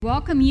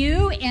Welcome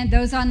you and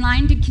those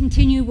online to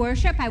continue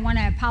worship. I want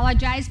to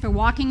apologize for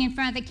walking in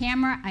front of the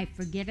camera. I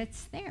forget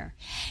it's there.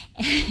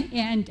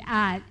 And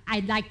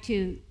I'd like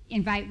to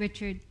invite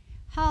Richard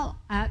Hall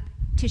up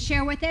to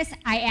share with us.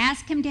 I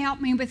asked him to help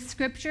me with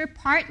scripture.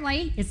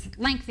 Partly, it's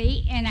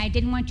lengthy, and I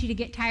didn't want you to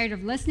get tired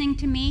of listening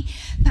to me,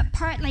 but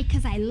partly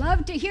because I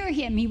love to hear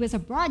him. He was a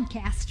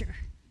broadcaster.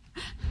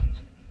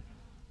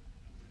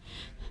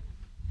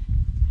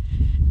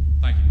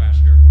 Thank you,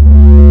 Pastor.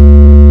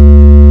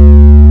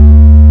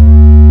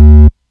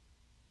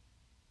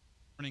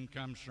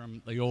 Comes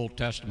from the Old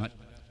Testament,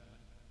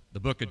 the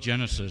book of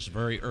Genesis,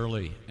 very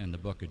early in the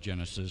book of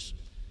Genesis,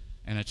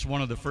 and it's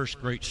one of the first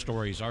great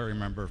stories I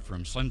remember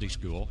from Sunday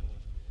school.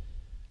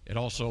 It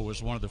also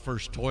was one of the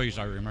first toys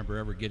I remember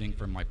ever getting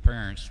from my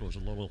parents. Was a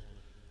little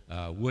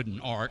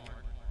wooden ark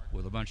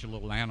with a bunch of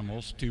little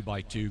animals, 2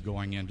 by 2,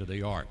 going into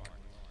the ark.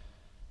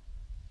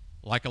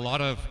 Like a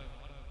lot of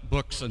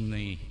books in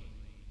the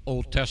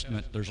Old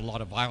Testament, there's a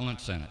lot of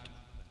violence in it,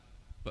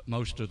 but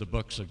most of the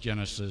books of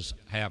Genesis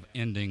have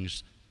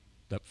endings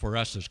that for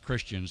us as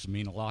Christians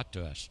mean a lot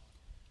to us.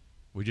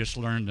 We just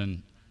learned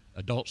in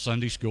adult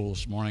Sunday school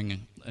this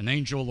morning, an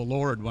angel of the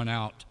Lord went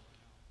out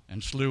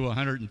and slew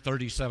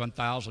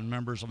 137,000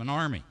 members of an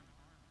army.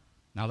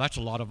 Now that's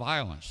a lot of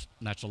violence,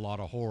 and that's a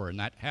lot of horror, and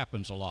that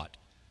happens a lot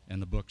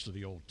in the books of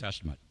the Old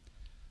Testament.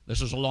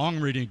 This is a long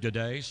reading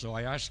today, so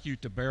I ask you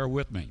to bear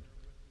with me.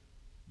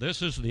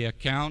 This is the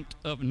account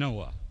of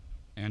Noah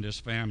and his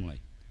family.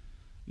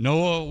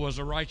 Noah was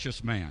a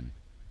righteous man,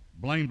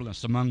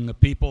 blameless among the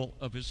people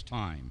of his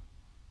time,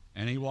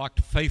 and he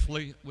walked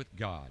faithfully with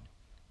God.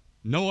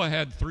 Noah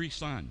had 3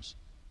 sons,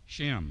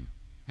 Shem,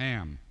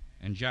 Ham,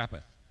 and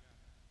Japheth.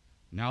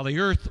 Now the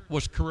earth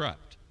was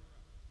corrupt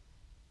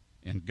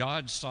in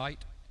God's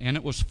sight, and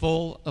it was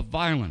full of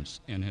violence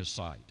in his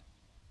sight.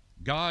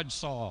 God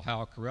saw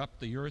how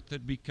corrupt the earth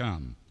had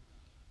become,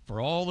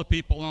 for all the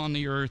people on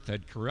the earth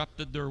had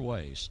corrupted their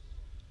ways.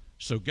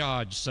 So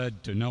God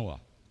said to Noah,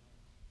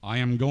 I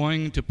am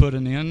going to put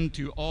an end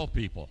to all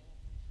people,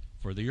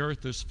 for the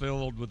earth is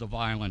filled with the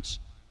violence.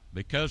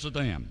 Because of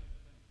them,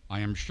 I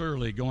am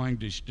surely going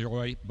to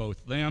destroy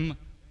both them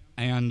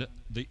and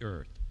the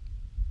earth.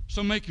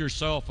 So make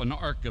yourself an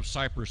ark of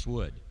cypress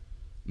wood.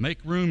 Make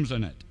rooms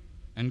in it,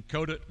 and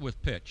coat it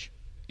with pitch,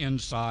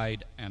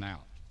 inside and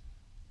out.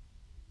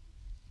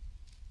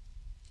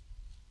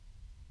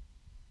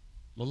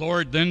 The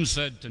Lord then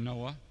said to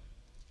Noah,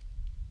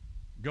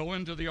 Go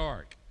into the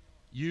ark,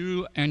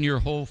 you and your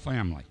whole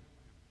family,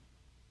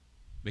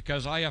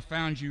 because I have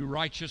found you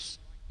righteous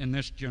in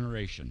this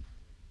generation.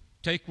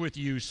 Take with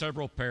you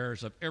several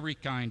pairs of every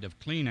kind of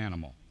clean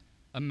animal,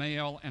 a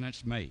male and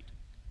its mate,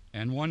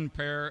 and 1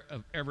 pair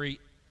of every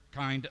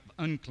kind of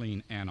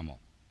unclean animal,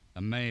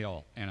 a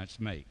male and its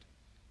mate,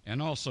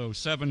 and also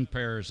 7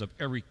 pairs of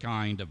every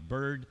kind of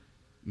bird,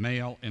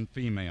 male and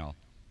female,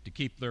 to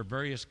keep their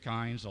various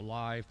kinds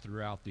alive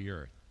throughout the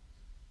earth.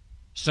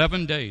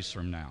 7 days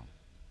from now,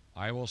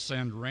 I will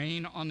send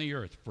rain on the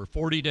earth for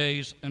 40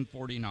 days and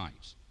 40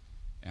 nights.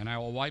 And I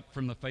will wipe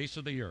from the face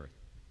of the earth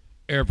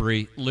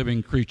every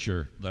living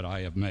creature that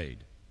I have made.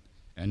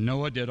 And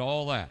Noah did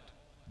all that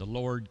the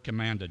Lord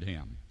commanded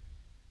him.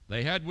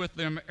 They had with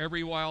them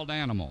every wild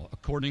animal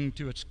according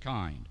to its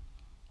kind,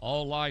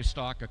 all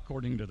livestock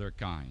according to their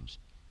kinds,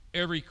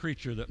 every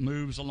creature that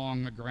moves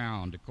along the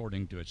ground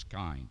according to its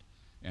kind,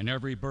 and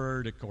every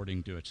bird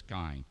according to its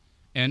kind,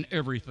 and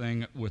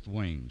everything with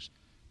wings,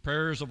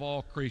 pairs of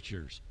all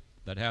creatures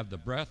that have the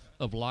breath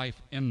of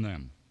life in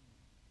them.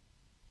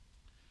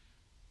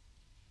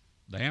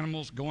 The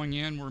animals going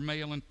in were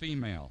male and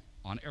female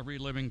on every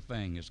living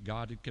thing, as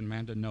God had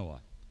commanded Noah.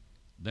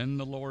 Then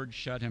the Lord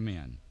shut him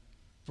in.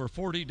 For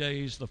 40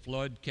 days the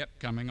flood kept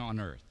coming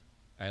on earth.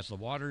 As the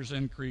waters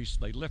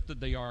increased, they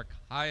lifted the ark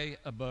high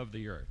above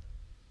the earth.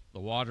 The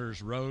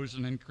waters rose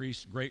and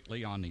increased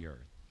greatly on the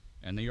earth,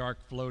 and the ark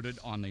floated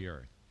on the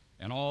earth,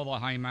 and all the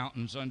high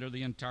mountains under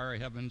the entire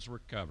heavens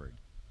were covered.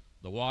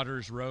 The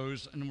waters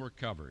rose and were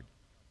covered,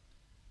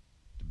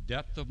 to a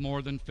depth of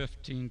more than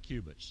 15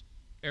 cubits.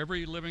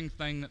 Every living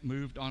thing that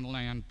moved on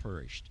land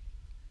perished.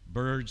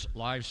 Birds,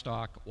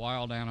 livestock,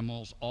 wild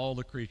animals, all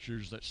the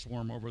creatures that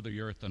swarm over the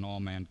earth, and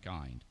all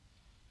mankind.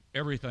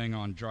 Everything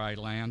on dry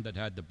land that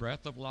had the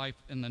breath of life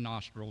in the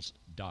nostrils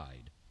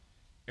died.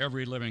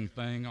 Every living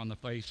thing on the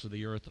face of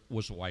the earth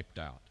was wiped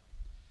out.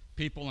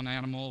 People and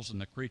animals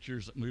and the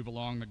creatures that move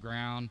along the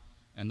ground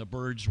and the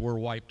birds were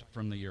wiped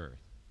from the earth.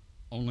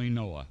 Only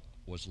Noah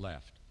was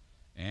left,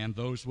 and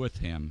those with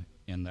him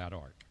in that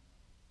ark.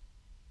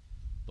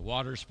 The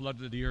waters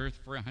flooded the earth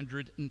for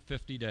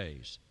 150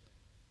 days.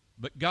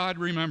 But God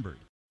remembered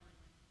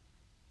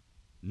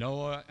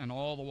Noah and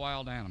all the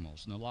wild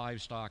animals and the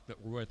livestock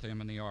that were with him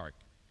in the ark.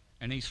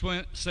 And he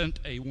sent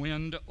a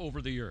wind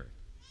over the earth,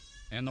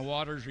 and the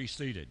waters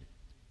receded.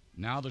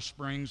 Now the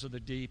springs of the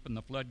deep and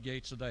the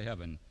floodgates of the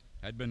heaven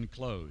had been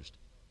closed,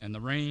 and the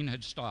rain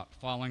had stopped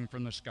falling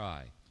from the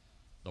sky.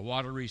 The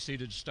water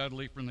receded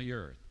steadily from the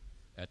earth.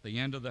 At the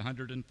end of the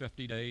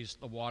 150 days,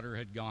 the water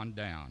had gone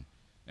down.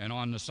 And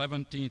on the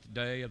 17th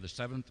day of the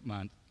 7th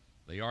month,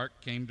 the ark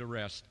came to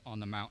rest on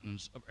the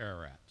mountains of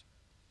Ararat.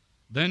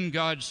 Then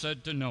God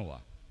said to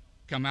Noah,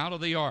 "Come out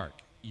of the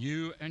ark,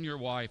 you and your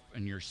wife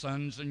and your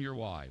sons and your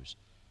wives.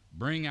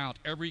 Bring out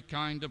every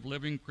kind of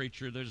living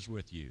creature that is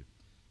with you,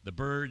 the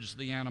birds,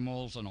 the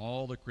animals, and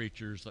all the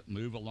creatures that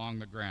move along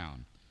the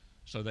ground,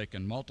 so they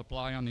can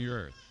multiply on the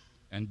earth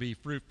and be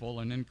fruitful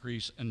and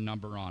increase in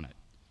number on it."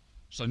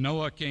 So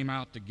Noah came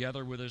out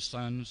together with his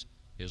sons,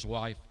 his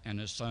wife, and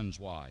his sons'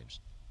 wives,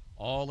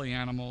 all the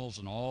animals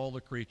and all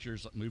the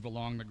creatures that move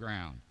along the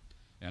ground,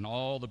 and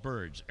all the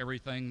birds,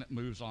 everything that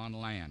moves on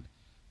land,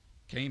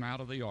 came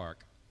out of the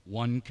ark,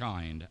 one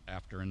kind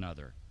after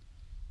another.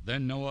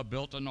 Then Noah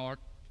built an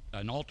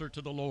altar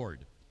to the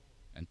Lord,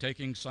 and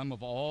taking some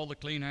of all the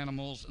clean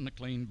animals and the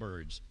clean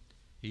birds,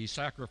 he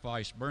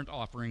sacrificed burnt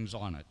offerings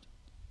on it.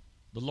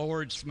 The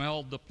Lord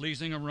smelled the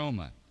pleasing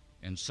aroma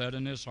and said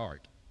in his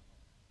heart,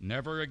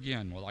 "Never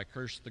again will I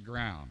curse the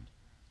ground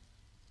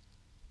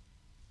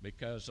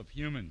because of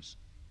humans,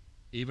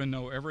 even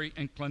though every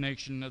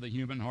inclination of the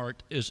human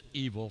heart is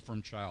evil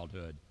from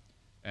childhood.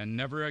 And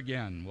never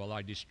again will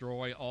I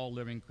destroy all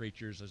living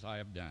creatures as I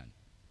have done.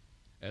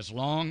 As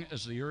long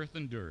as the earth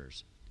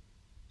endures,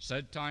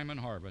 said time and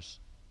harvest,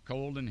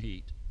 cold and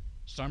heat,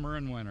 summer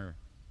and winter,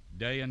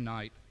 day and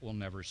night will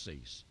never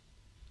cease."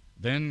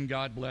 Then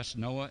God blessed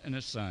Noah and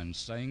his sons,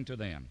 saying to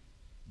them,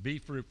 "Be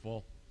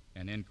fruitful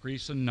and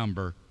increase in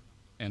number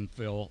and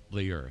fill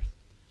the earth."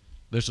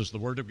 This is the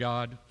word of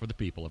God for the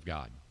people of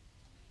God.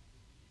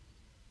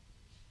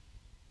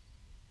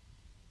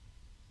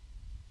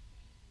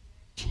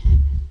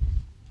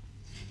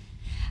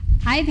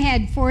 I've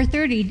had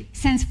 4:30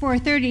 since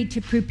 4:30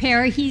 to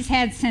prepare. He's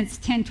had since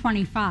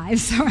 10:25,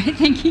 so I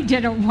think he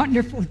did a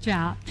wonderful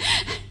job.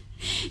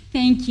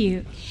 Thank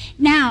you.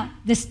 Now,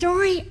 the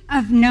story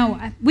of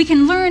Noah. We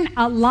can learn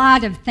a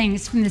lot of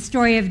things from the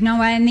story of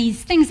Noah, and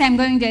these things I'm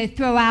going to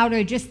throw out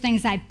are just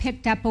things I've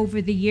picked up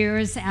over the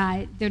years.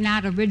 They're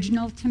not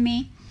original to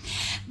me.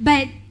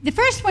 But the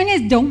first one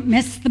is don't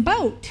miss the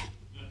boat.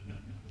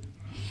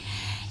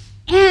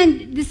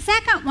 And the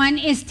second one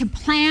is to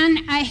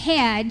plan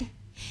ahead,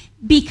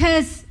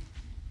 because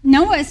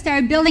Noah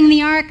started building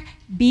the ark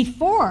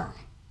before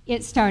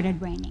it started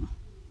raining.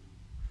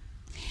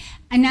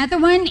 Another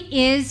one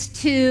is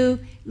to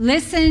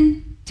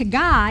listen to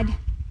God,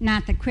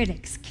 not the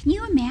critics. Can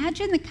you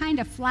imagine the kind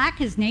of flack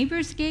his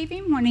neighbors gave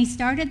him when he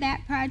started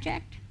that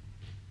project?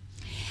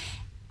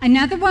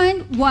 Another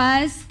one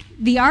was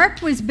the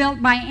ark was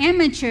built by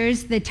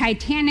amateurs, the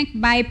Titanic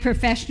by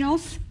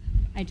professionals.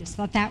 I just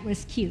thought that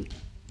was cute.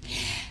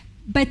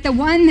 But the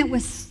one that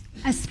was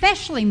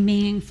especially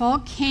meaningful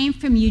came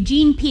from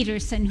Eugene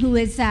Peterson, who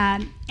is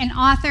an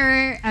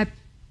author, a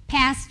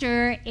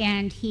pastor,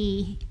 and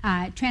he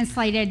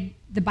translated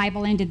the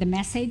Bible into the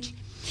Message.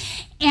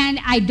 And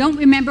I don't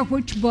remember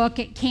which book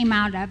it came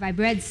out of. I've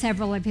read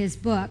several of his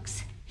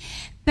books.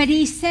 But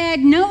he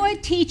said, Noah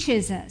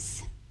teaches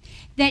us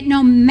that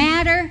no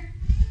matter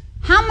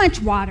how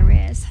much water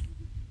is,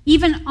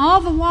 even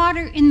all the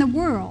water in the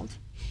world,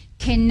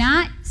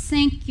 cannot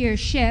sink your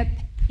ship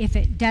if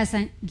it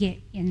doesn't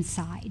get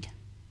inside.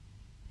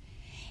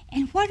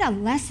 And what a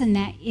lesson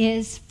that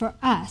is for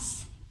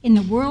us in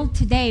the world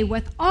today,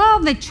 with all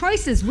the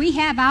choices we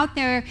have out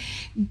there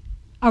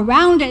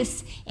around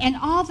us and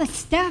all the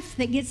stuff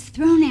that gets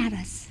thrown at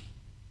us.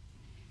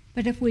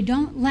 But if we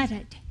don't let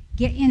it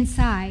get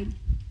inside,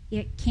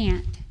 it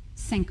can't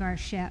sink our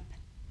ship.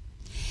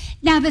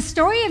 Now, the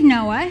story of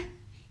Noah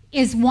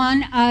is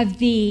one of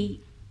the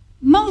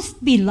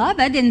most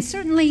beloved and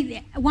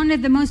certainly one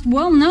of the most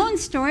well-known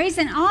stories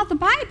in all the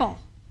Bible,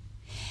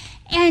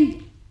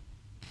 and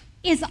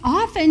is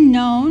often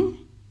known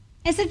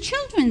as a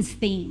children's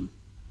theme.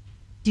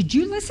 Did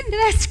you listen to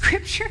that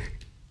scripture?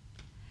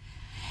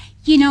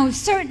 You know,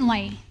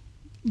 certainly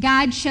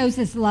God shows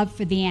his love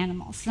for the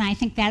animals, and I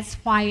think that's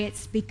why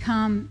it's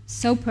become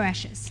so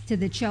precious to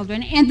the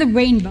children, and the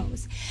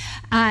rainbows.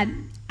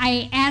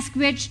 I asked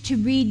Rich to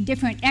read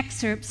different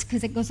excerpts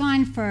because it goes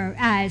on for,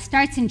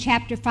 starts in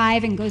chapter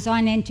 5 and goes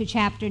on into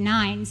chapter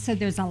 9, so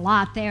there's a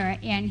lot there,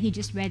 and he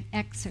just read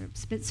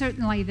excerpts. But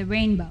certainly the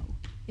rainbow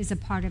is a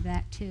part of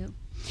that too.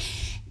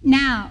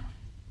 Now,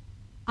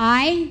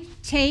 I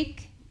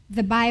take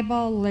the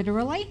Bible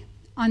literally.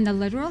 On the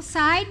literal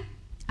side,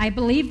 I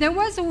believe there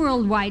was a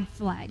worldwide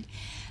flood.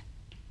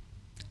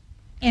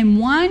 And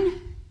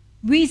one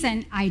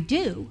reason I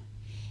do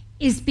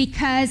is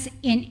because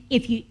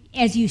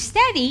as you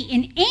study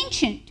in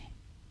ancient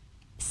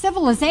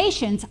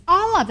civilizations,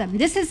 all of them,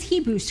 this is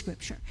Hebrew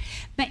scripture,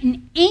 but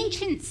in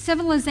ancient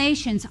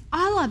civilizations,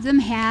 all of them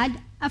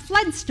had a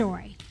flood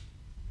story.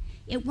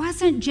 It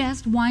wasn't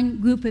just one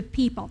group of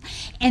people.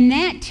 And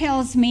that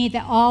tells me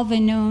that all the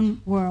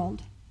known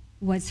world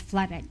was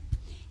flooded.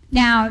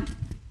 Now,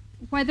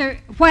 what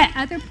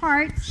other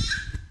parts,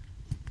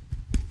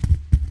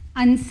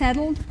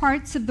 unsettled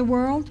parts of the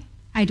world,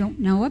 I don't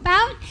know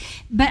about,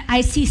 but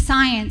I see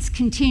science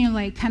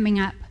continually coming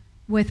up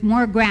with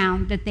more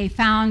ground that they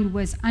found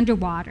was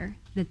underwater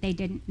that they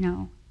didn't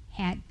know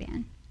had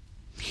been.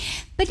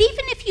 But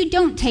even if you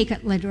don't take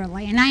it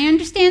literally, and I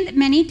understand that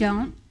many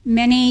don't,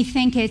 many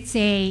think it's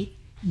a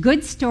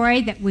good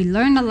story that we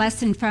learn a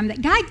lesson from,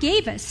 that God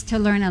gave us to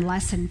learn a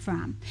lesson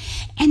from.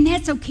 And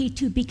that's okay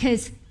too,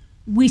 because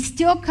we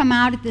still come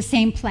out at the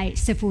same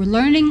place if we're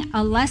learning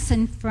a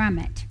lesson from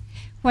it,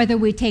 whether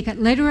we take it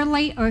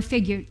literally or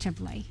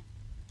figuratively.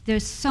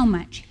 There's so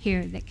much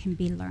here that can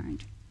be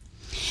learned.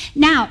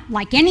 Now,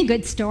 like any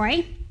good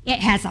story, it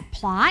has a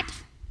plot,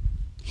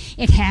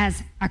 it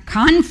has a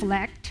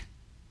conflict,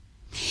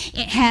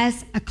 it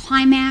has a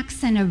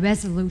climax and a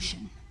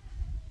resolution.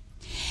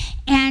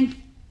 And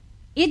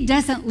it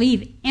doesn't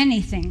leave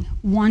anything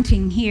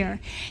wanting here.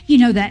 You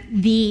know that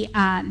the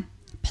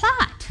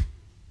plot,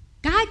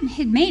 God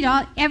had made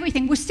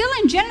everything. We're still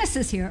in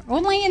Genesis here,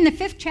 only in the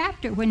 5th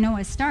chapter when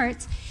Noah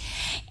starts.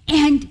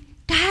 And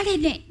God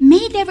had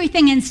made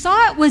everything and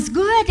saw it was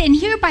good. And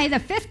here by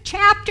the 5th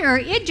chapter,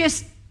 it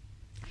just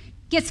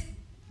gets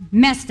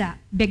messed up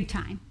big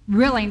time,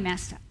 really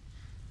messed up.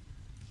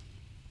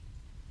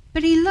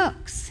 But he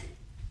looks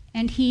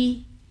and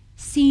he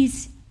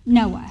sees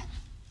Noah.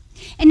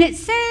 And it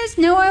says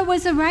Noah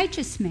was a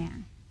righteous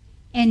man,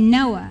 and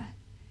Noah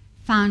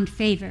found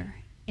favor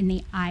in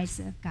the eyes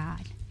of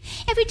God.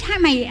 Every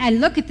time I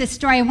look at this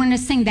story, I want to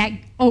sing that,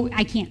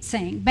 I can't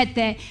sing, but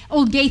the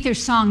old Gaither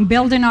song,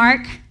 Build an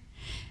Ark,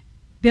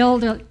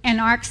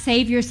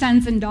 save your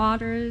sons and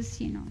daughters.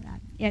 You know,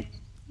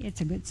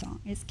 it's a good song.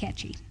 It's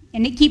catchy.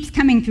 And it keeps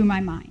coming through my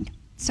mind.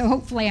 So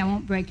hopefully I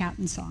won't break out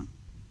in song.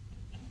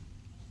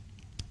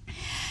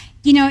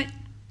 You know,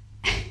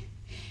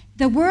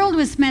 the world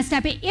was messed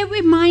up. It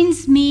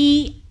reminds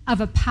me of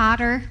a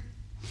potter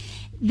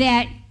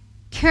that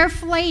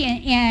carefully,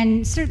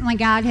 and certainly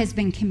God has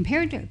been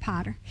compared to a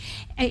potter,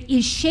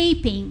 is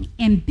shaping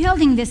and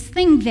building this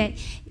thing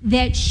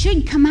that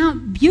should come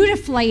out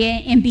beautifully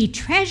and be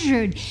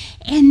treasured.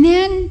 And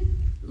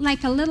then,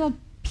 like a little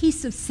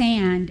piece of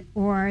sand,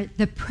 or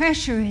the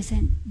pressure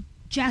isn't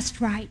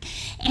just right,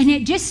 and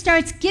it just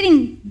starts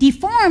getting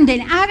deformed and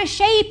out of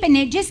shape, and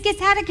it just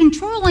gets out of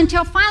control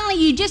until finally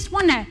you just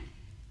want to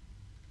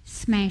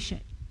smash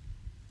it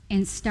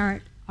and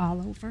start all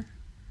over.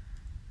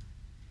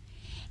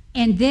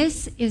 And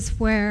this is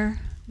where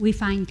we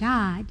find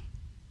God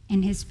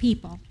and his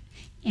people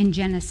in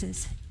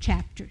Genesis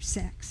chapter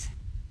 6.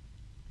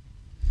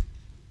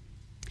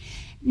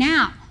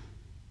 Now,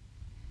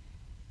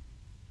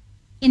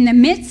 in the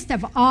midst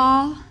of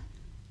all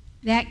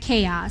that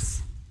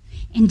chaos,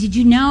 and did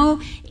you know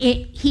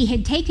he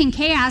had taken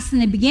chaos in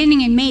the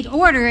beginning and made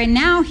order, and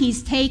now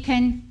he's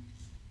taken,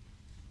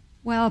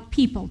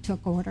 people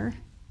took order,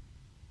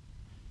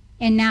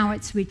 and now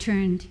it's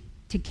returned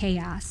to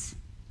chaos.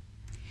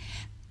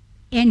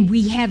 And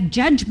we have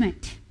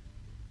judgment,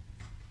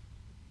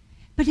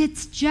 but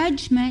it's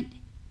judgment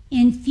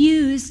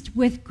infused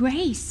with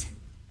grace,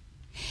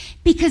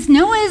 because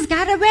Noah's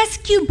got a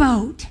rescue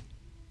boat.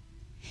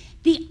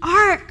 The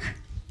ark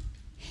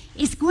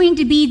is going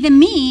to be the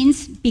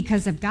means,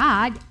 because of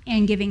God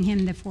and giving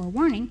him the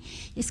forewarning,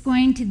 is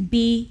going to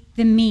be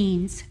the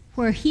means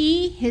where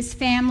he, his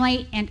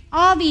family, and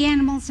all the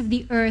animals of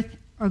the earth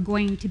are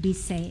going to be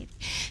saved.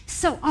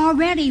 So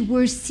already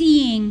we're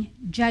seeing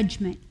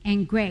judgment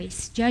and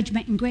grace,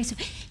 judgment and grace.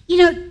 You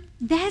know,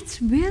 that's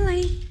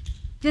really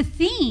the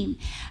theme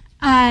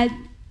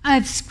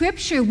of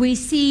Scripture. We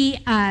see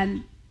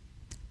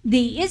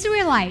the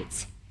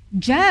Israelites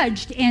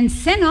judged and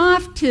sent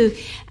off to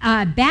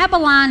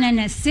Babylon and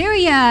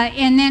Assyria,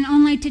 and then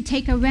only to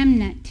take a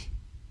remnant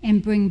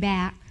and bring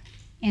back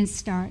and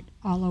start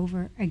all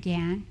over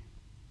again.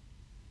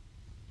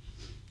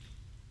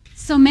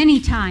 So many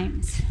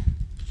times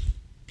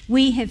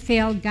we have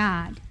failed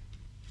God,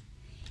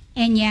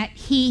 and yet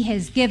he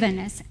has given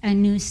us a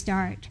new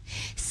start.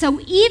 So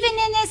even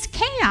in this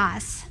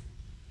chaos,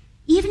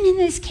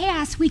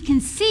 we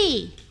can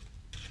see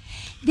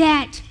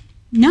that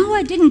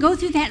Noah didn't go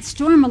through that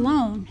storm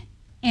alone,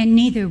 and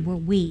neither will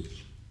we.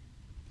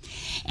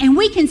 And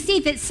we can see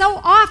that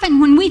so often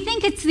when we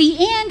think it's the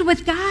end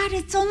with God,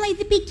 it's only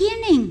the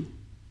beginning.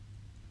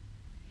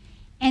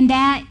 And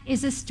that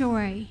is a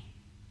story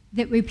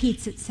that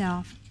repeats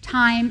itself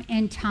time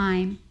and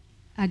time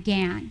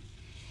again.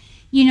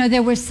 You know,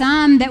 there were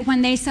some that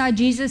when they saw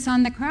Jesus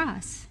on the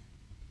cross,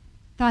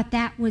 thought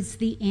that was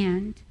the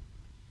end.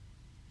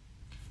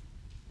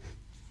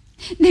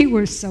 They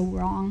were so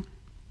wrong,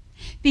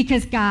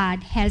 because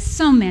God has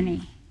so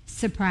many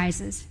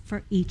surprises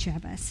for each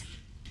of us.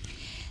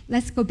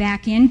 Let's go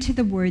back into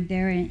the Word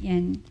there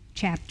in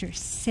chapter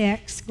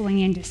 6, going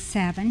into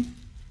 7.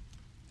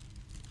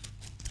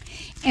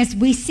 As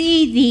we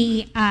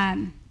see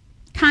the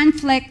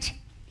conflict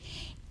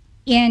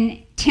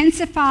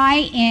intensify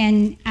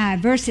in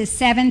verses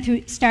 7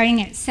 through starting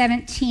at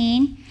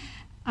 17,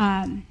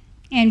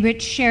 and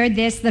Rich shared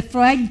this. The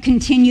flood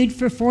continued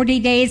for 40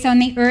 days on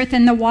the earth,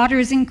 and the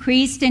waters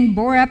increased and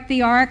bore up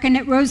the ark, and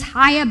it rose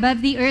high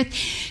above the earth.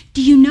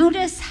 Do you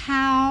notice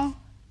how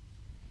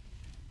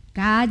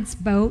God's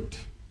boat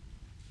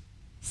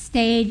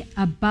stayed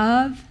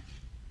above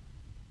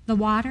the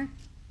water?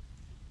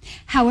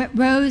 How it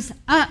rose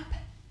up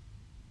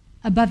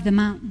above the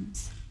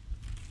mountains.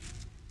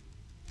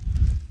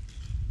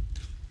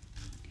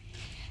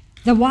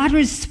 The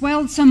waters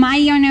swelled so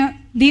mighty on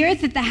the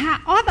earth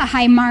that all the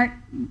high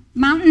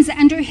mountains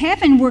under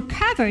heaven were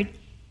covered,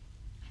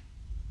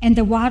 and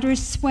the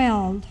waters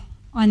swelled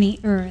on the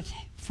earth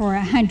for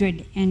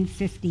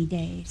 150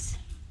 days.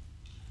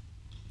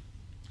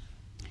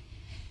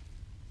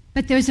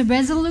 But there's a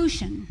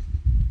resolution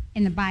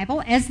in the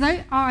Bible, as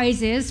there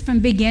always is, from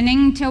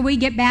beginning till we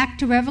get back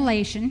to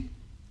Revelation.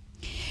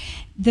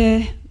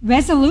 The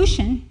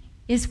resolution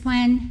is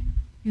when,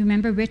 you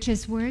remember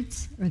Rich's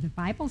words, or the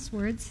Bible's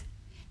words,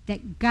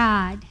 that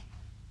God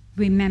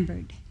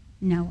remembered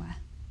Noah.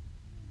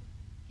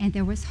 And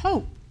there was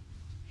hope.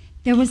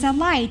 There was a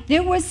light.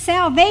 There was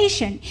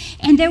salvation.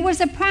 And there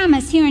was a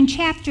promise here in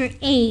chapter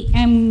 8.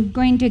 I'm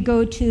going to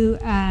go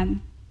to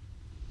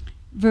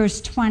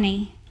verse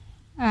 20.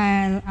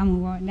 I'm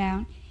going to go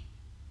down.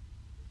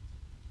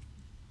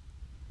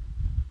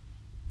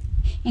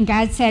 And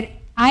God said,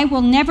 I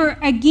will never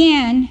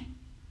again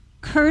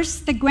curse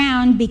the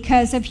ground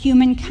because of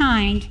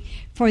humankind,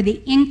 for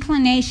the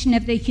inclination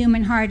of the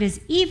human heart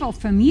is evil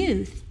from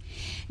youth,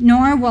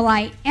 nor will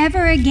I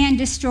ever again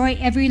destroy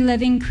every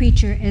living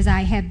creature as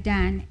I have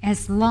done,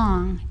 as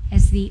long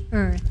as the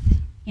earth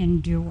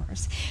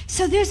endures.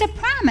 So there's a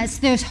promise,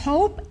 there's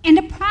hope and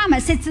a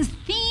promise. It's a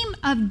theme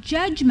of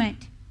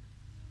judgment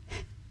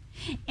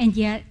and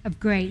yet of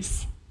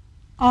grace,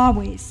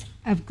 always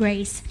of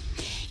grace.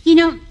 You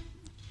know,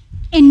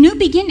 in new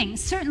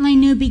beginnings, certainly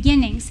new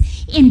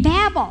beginnings, in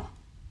Babel,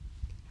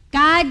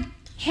 God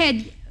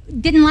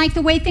didn't like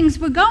the way things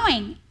were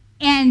going,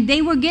 and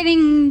they were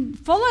getting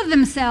full of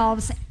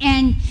themselves,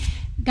 and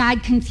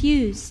God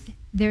confused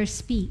their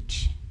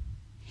speech.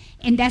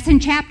 And that's in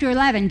chapter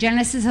 11,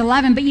 Genesis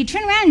 11. But you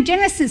turn around in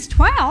Genesis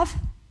 12,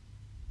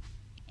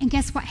 and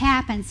guess what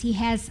happens? He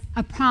has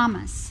a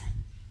promise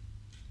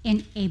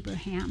in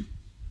Abraham.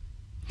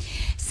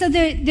 So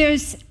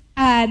there's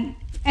a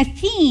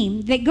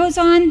theme that goes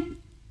on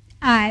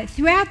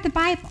throughout the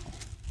Bible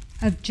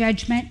of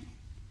judgment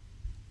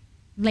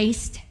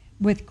laced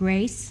with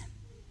grace.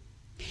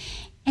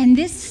 And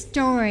this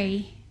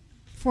story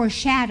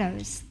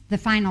foreshadows the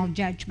final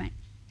judgment.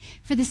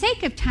 For the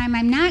sake of time,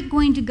 I'm not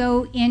going to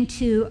go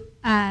into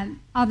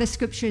all the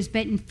scriptures,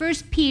 but in 1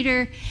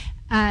 Peter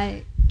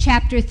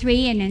chapter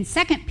 3, and in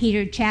 2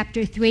 Peter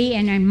chapter 3,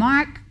 and in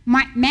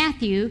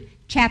Matthew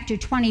chapter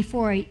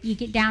 24, you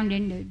get down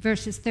into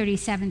verses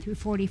 37 through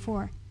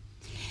 44.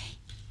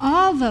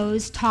 All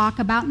those talk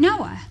about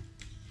Noah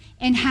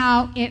and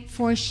how it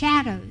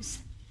foreshadows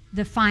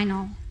the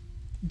final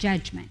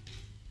judgment.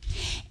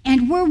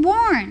 And we're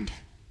warned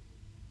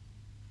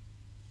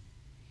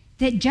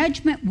that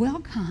judgment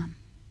will come.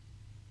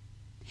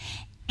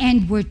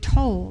 And we're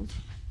told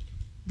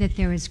that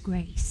there is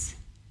grace.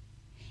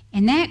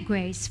 And that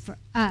grace for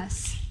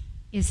us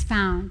is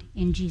found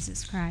in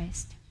Jesus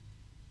Christ.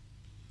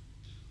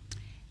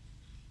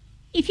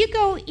 If you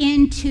go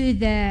into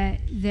the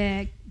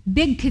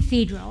big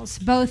cathedrals,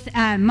 both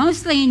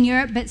mostly in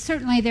Europe, but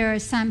certainly there are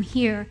some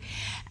here,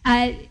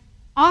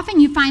 often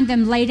you find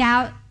them laid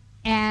out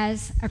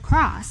as a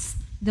cross.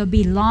 They'll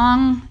be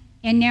long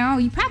and narrow.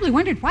 You probably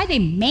wondered why they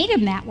made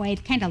them that way,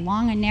 kind of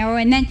long and narrow,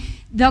 and then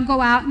they'll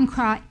go out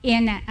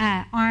in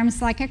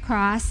arms like a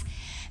cross.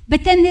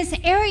 But then this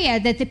area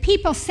that the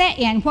people sit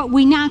in, what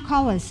we now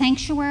call a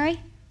sanctuary,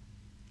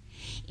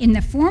 in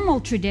the formal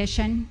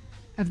tradition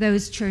of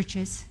those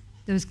churches,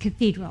 those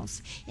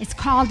cathedrals, it's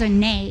called a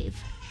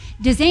nave.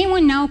 Does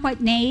anyone know what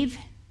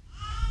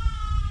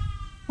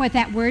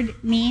that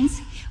word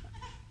means?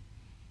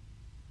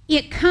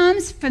 It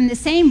comes from the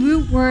same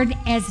root word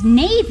as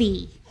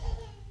navy,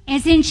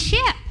 as in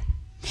ship.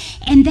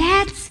 And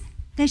that's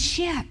the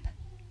ship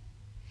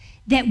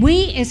that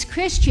we as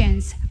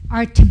Christians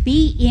are to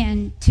be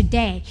in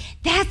today.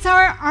 That's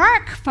our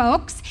ark,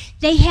 folks.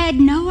 They had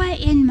Noah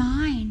in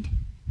mind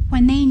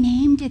when they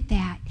named it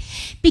that,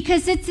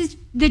 because it's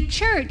the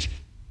church.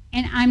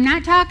 And I'm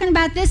not talking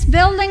about this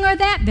building or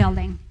that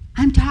building.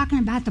 I'm talking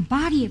about the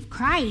body of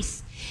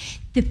Christ,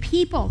 the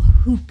people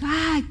who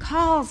God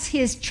calls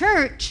his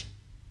church.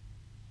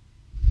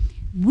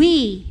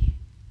 We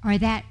are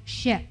that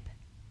ship.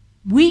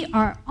 We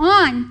are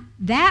on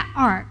that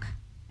ark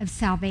of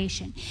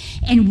salvation.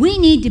 And we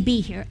need to be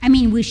here. I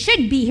mean, we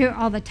should be here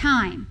all the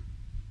time.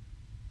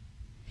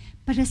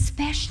 But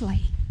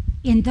especially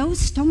in those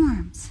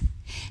storms,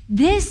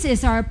 this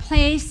is our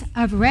place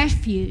of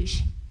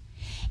refuge.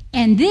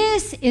 And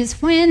this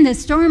is when the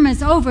storm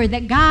is over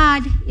that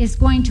God is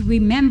going to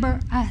remember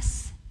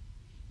us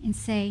and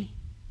say,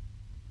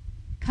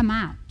 come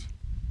out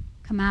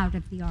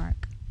of the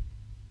ark.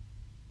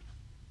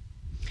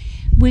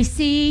 We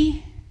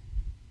see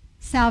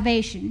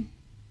salvation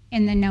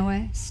in the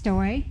Noah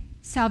story,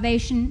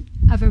 salvation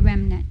of a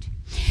remnant.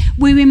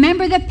 We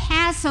remember the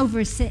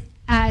Passover story,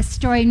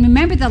 and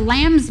remember the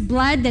lamb's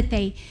blood that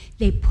they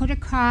put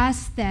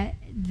across the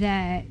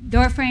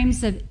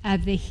doorframes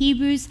of the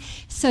Hebrews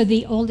so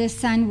the oldest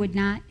son would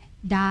not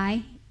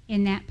die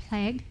in that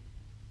plague.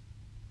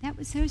 That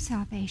was their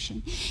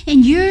salvation.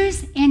 And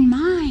yours and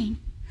mine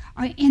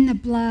are in the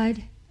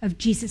blood of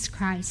Jesus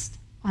Christ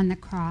on the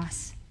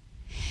cross.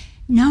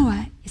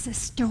 Noah is a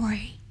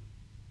story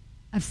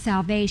of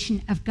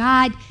salvation, of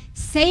God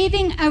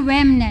saving a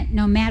remnant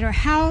no matter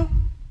how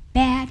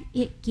bad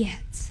it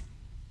gets.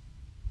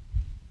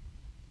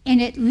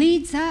 And it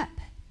leads up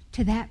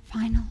to that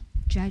final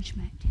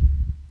judgment.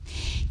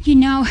 You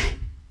know,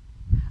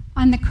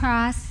 on the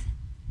cross,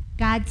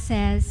 God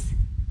says,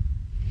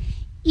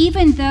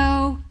 even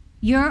though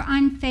you're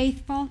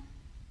unfaithful,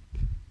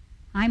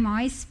 I'm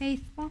always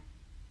faithful.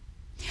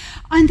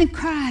 On the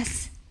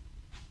cross,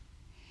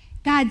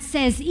 God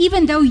says,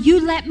 even though you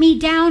let me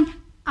down,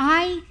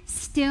 I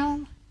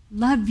still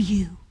love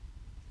you.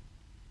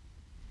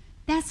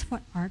 That's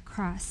what our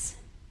cross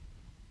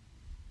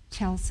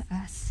tells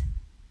us.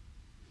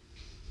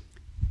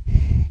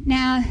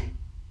 Now,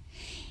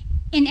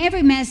 in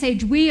every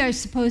message, we are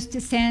supposed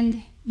to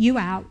send you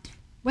out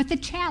with a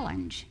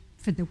challenge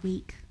for the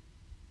week.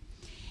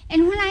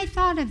 And when I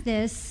thought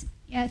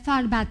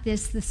about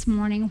this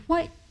morning,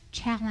 what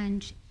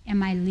challenge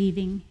am I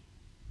leaving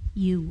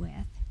you with?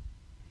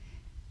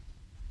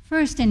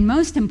 First and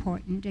most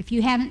important, if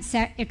you haven't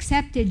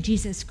accepted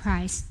Jesus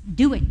Christ,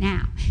 do it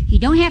now. You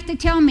don't have to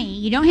tell me.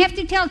 You don't have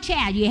to tell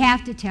Chad. You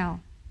have to tell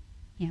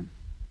him.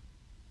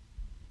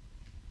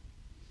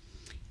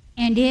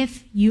 And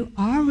if you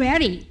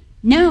already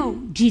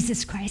know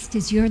Jesus Christ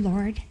is your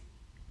Lord,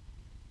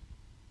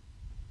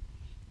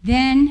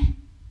 then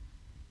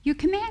you're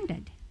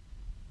commanded.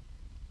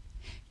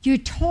 You're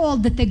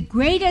told that the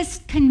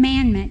greatest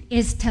commandment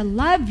is to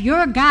love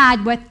your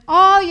God with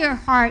all your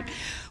heart,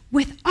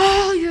 with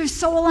all your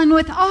soul, and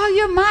with all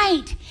your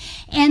might.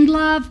 And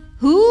love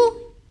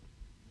who?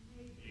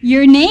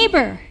 Your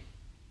neighbor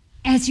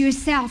as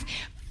yourself.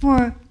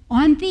 For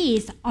on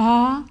these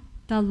all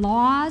the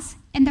laws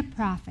and the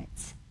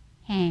prophets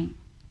hang.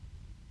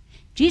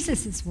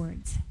 Jesus'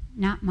 words,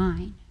 not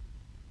mine.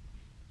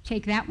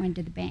 Take that one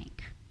to the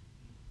bank.